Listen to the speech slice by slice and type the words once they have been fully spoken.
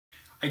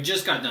I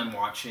just got done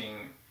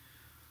watching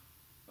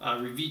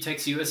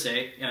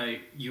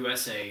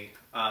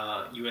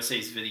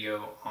USA's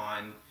video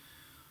on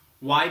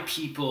why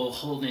people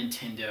hold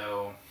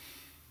Nintendo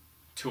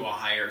to a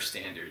higher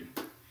standard.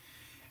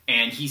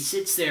 And he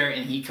sits there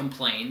and he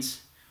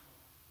complains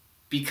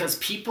because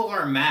people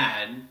are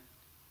mad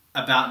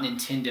about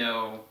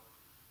Nintendo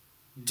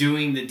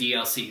doing the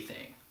DLC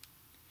thing.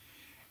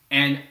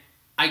 And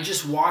I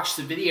just watched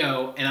the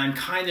video and I'm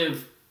kind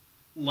of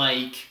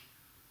like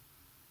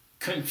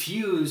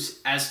confused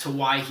as to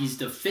why he's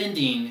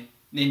defending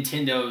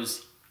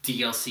Nintendo's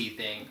DLC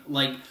thing.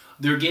 Like,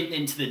 they're getting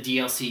into the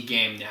DLC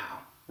game now,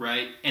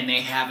 right? And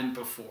they haven't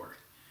before.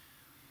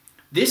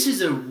 This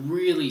is a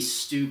really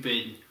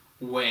stupid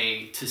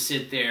way to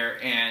sit there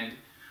and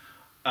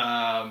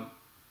I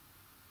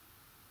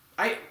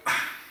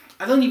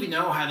don't even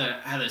know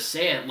how to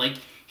say it. Like,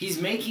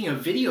 he's making a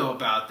video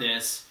about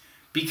this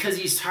because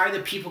he's tired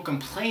of people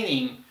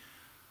complaining,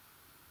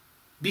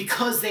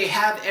 because they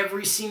have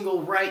every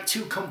single right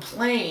to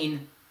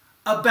complain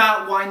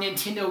about why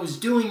Nintendo is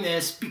doing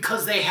this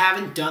because they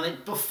haven't done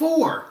it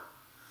before.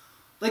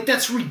 Like,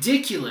 that's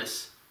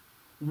ridiculous.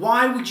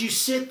 Why would you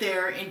sit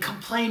there and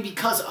complain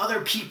because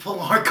other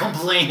people are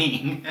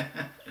complaining?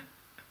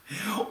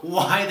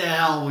 Why the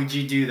hell would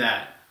you do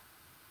that?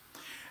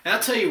 And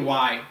I'll tell you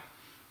why.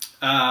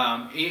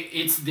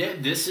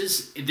 This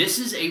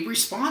is a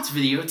response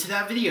video to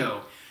that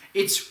video.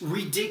 It's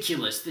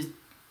ridiculous. It's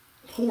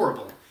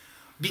horrible.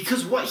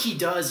 Because what he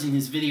does in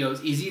his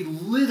videos is he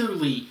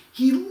literally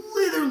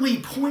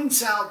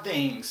points out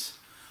things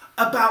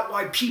about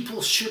why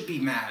people should be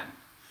mad.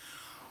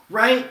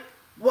 Right?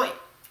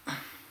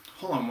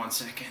 Hold on one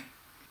second.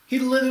 He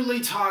literally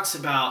talks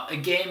about a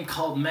game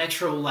called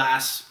Metro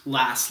Last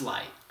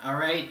Light.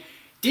 Alright?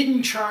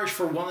 Didn't charge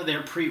for one of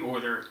their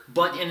pre-order,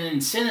 but in an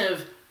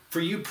incentive for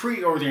you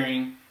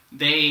pre-ordering,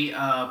 they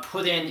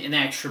put in an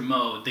extra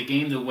mode. The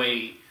game the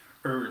way,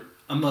 or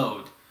a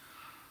mode.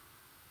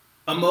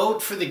 A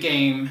mode for the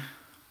game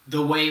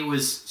the way it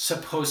was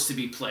supposed to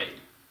be played.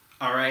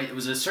 Alright? It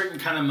was a certain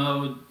kind of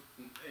mode.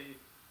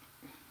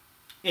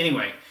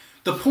 Anyway,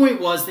 the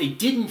point was they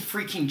didn't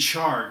freaking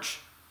charge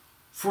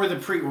for the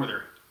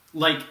pre-order.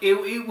 Like,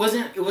 it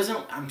wasn't,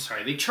 I'm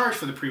sorry, they charged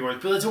for the pre-order,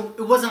 but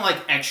it wasn't like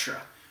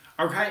extra.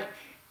 Okay?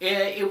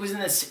 It was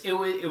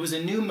a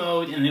new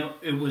mode, and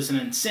it was an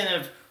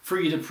incentive for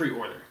you to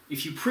pre-order.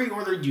 If you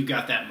pre-ordered, you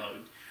got that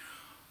mode.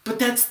 But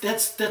that's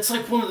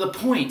like one of the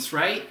points,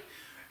 right?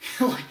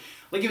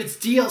 like if it's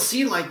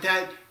DLC like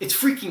that, it's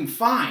freaking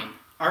fine.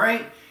 All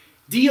right?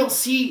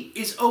 DLC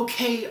is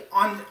okay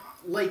on,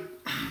 like,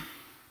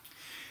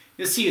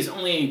 DLC is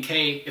only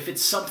okay if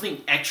it's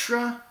something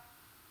extra,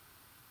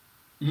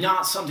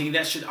 not something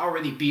that should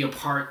already be a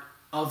part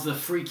of the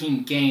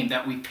freaking game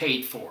that we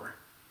paid for.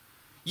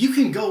 You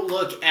can go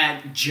look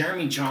at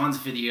Jeremy John's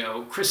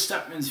video, Chris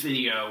Stuckman's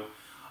video,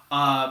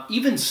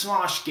 even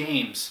Slosh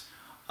Games.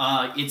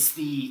 It's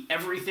the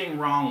Everything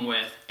Wrong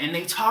With, and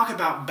they talk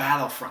about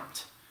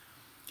Battlefront.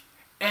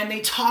 And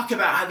they talk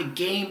about how the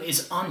game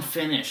is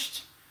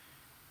unfinished.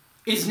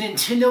 Is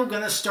Nintendo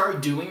going to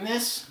start doing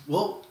this?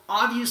 Well,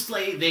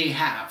 obviously they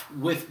have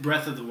with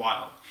Breath of the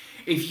Wild.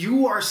 If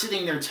you are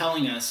sitting there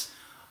telling us,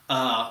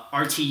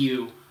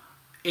 RTU,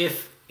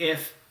 if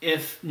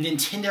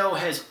Nintendo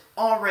has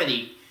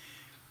already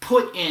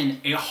put in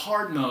a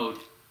hard mode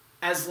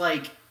as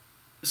like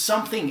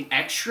something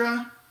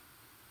extra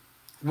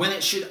when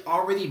it should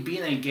already be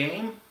in a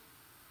game,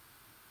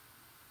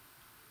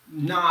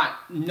 not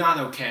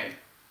okay.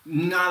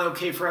 Not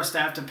okay for us to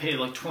have to pay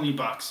like 20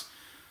 bucks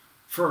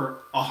for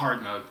a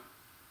hard mode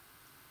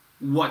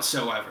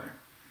whatsoever.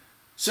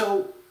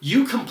 So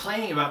you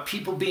complaining about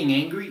people being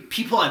angry,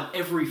 people have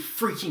every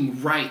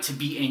freaking right to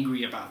be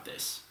angry about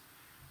this.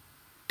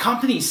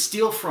 Companies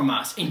steal from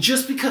us, and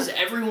just because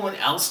everyone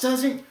else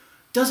doesn't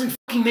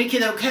fucking make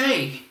it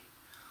okay.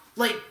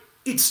 Like,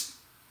 it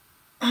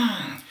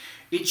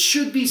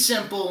should be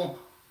simple.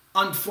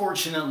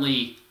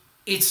 Unfortunately,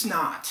 it's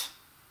not.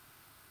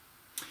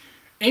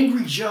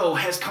 Angry Joe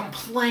has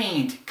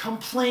complained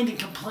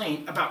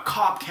about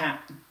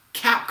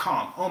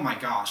Capcom, oh my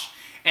gosh,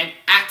 and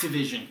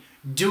Activision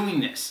doing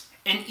this,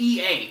 and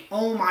EA,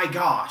 oh my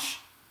gosh.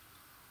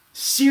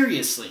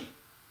 Seriously.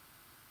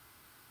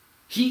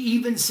 He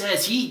even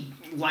says, I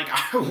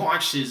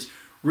watched his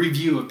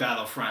review of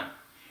Battlefront,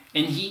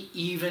 and he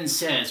even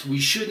says we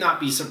should not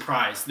be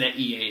surprised that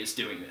EA is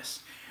doing this.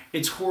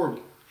 It's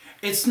horrible.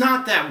 It's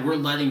not that we're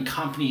letting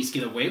companies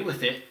get away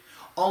with it,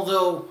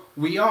 although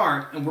we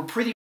are, and we're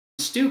pretty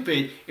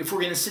stupid if we're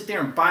going to sit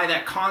there and buy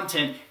that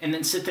content and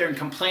then sit there and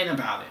complain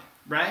about it,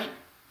 right?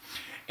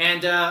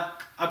 And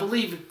I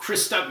believe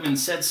Chris Stuckman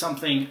said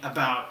something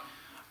about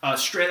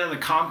Straight Outta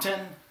Compton,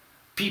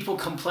 people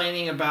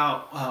complaining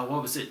about,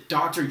 what was it,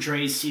 Dr.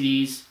 Dre's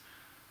CDs.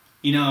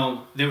 You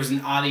know, there was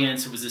an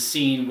audience, it was a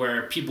scene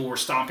where people were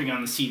stomping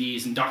on the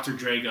CDs, and Dr.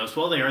 Dre goes,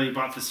 well, they already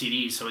bought the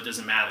CDs, so it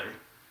doesn't matter.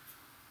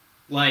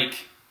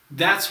 Like,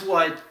 that's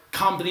what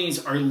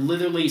companies are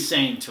literally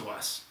saying to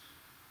us.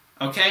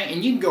 Okay,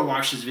 and you can go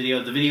watch this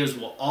video. The videos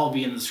will all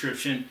be in the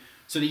description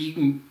so that you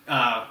can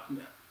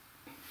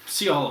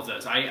see all of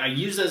those. I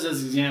use those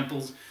as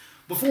examples.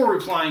 Before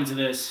replying to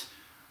this,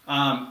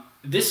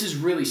 this is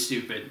really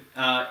stupid.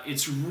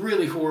 It's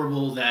really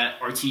horrible that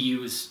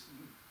RTU is,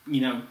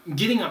 you know,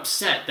 getting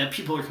upset that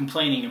people are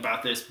complaining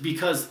about this,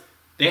 because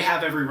they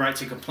have every right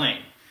to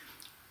complain.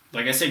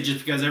 Like I said,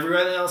 just because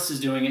everybody else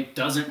is doing it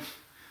doesn't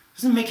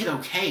make it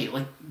okay.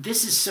 Like,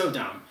 this is so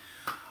dumb.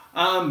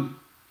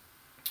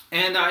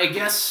 And I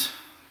guess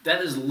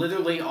that is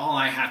literally all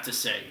I have to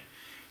say.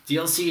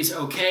 DLC is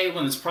okay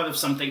when it's part of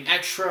something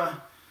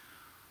extra.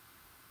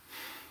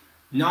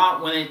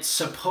 Not when it's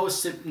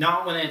supposed to,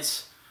 not when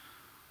it's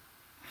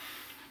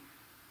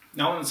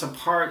a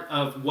part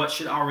of what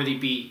should already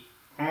be.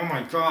 Oh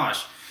my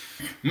gosh.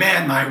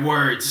 Man, my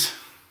words.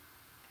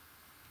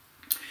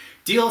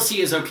 DLC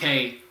is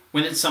okay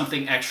when it's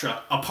something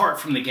extra apart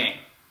from the game.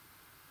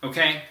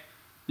 Okay?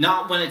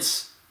 Not when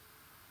it's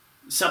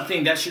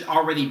something that should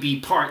already be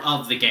part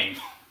of the game.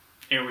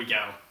 Here we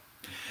go.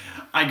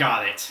 I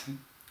got it.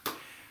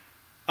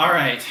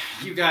 Alright,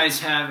 you guys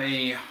have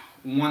a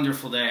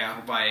wonderful day. I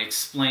hope I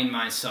explained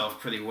myself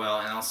pretty well,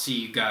 and I'll see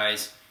you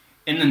guys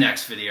in the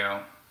next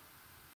video.